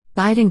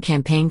Biden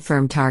campaign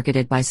firm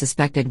targeted by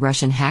suspected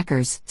Russian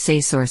hackers,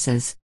 say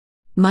sources.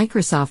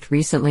 Microsoft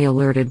recently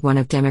alerted one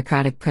of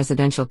Democratic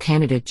presidential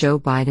candidate Joe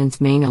Biden's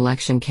main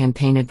election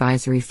campaign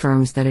advisory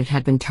firms that it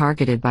had been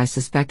targeted by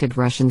suspected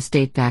Russian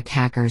state-backed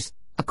hackers,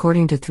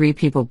 according to 3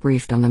 people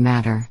briefed on the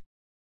matter.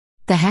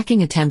 The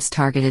hacking attempts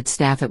targeted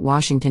staff at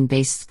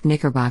Washington-based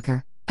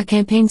Knickerbocker, a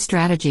campaign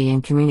strategy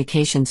and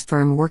communications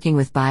firm working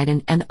with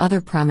Biden and other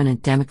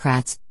prominent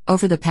Democrats,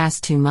 over the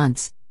past 2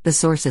 months, the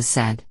sources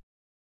said.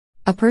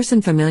 A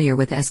person familiar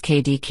with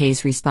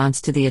SKDK's response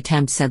to the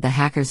attempt said the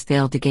hackers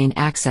failed to gain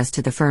access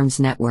to the firm's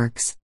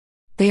networks.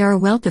 They are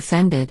well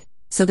defended,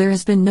 so there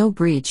has been no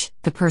breach,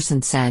 the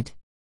person said.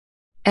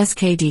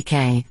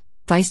 SKDK,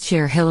 Vice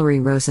Chair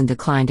Hillary Rosen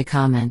declined to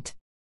comment.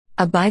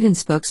 A Biden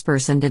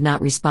spokesperson did not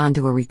respond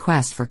to a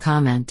request for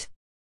comment.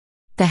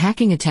 The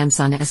hacking attempts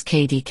on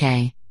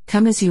SKDK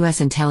come as U.S.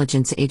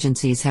 intelligence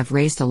agencies have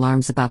raised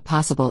alarms about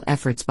possible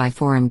efforts by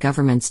foreign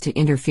governments to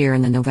interfere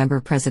in the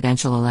November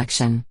presidential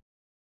election.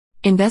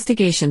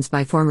 Investigations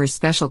by former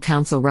special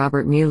counsel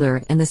Robert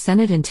Mueller and the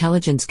Senate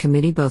Intelligence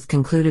Committee both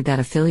concluded that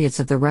affiliates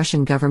of the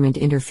Russian government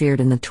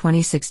interfered in the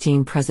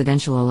 2016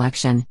 presidential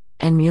election,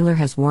 and Mueller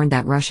has warned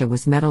that Russia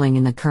was meddling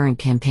in the current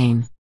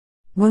campaign.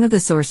 One of the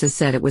sources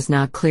said it was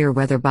not clear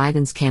whether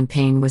Biden's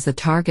campaign was the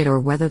target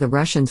or whether the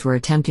Russians were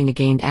attempting to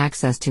gain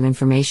access to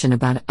information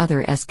about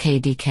other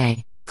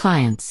SKDK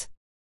clients.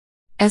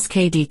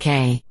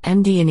 SKDK,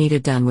 MD Anita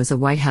Dunn was a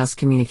White House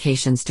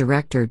communications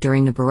director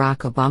during the Barack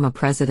Obama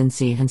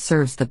presidency and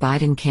serves the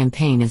Biden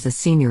campaign as a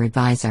senior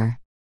advisor.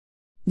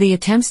 The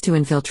attempts to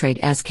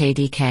infiltrate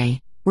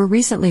SKDK were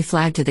recently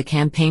flagged to the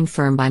campaign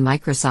firm by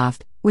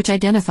Microsoft, which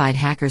identified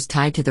hackers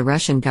tied to the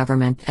Russian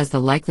government as the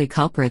likely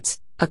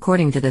culprits,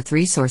 according to the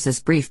 3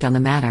 sources briefed on the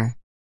matter.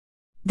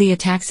 The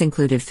attacks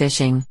included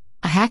phishing,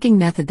 a hacking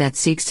method that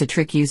seeks to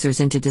trick users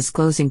into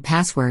disclosing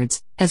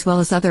passwords, as well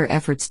as other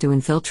efforts to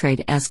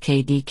infiltrate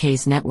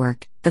SKDK's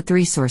network, the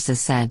 3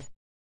 sources said.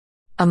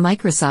 A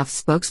Microsoft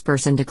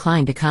spokesperson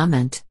declined to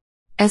comment.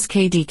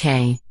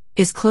 SKDK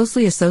is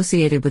closely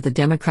associated with the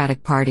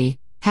Democratic Party,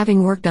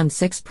 having worked on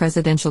 6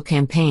 presidential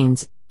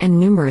campaigns and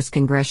numerous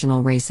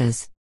congressional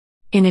races.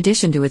 In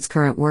addition to its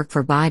current work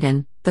for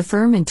Biden, the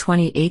firm in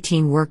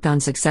 2018 worked on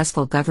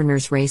successful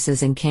governors'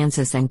 races in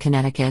Kansas and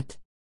Connecticut.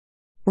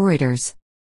 Reuters.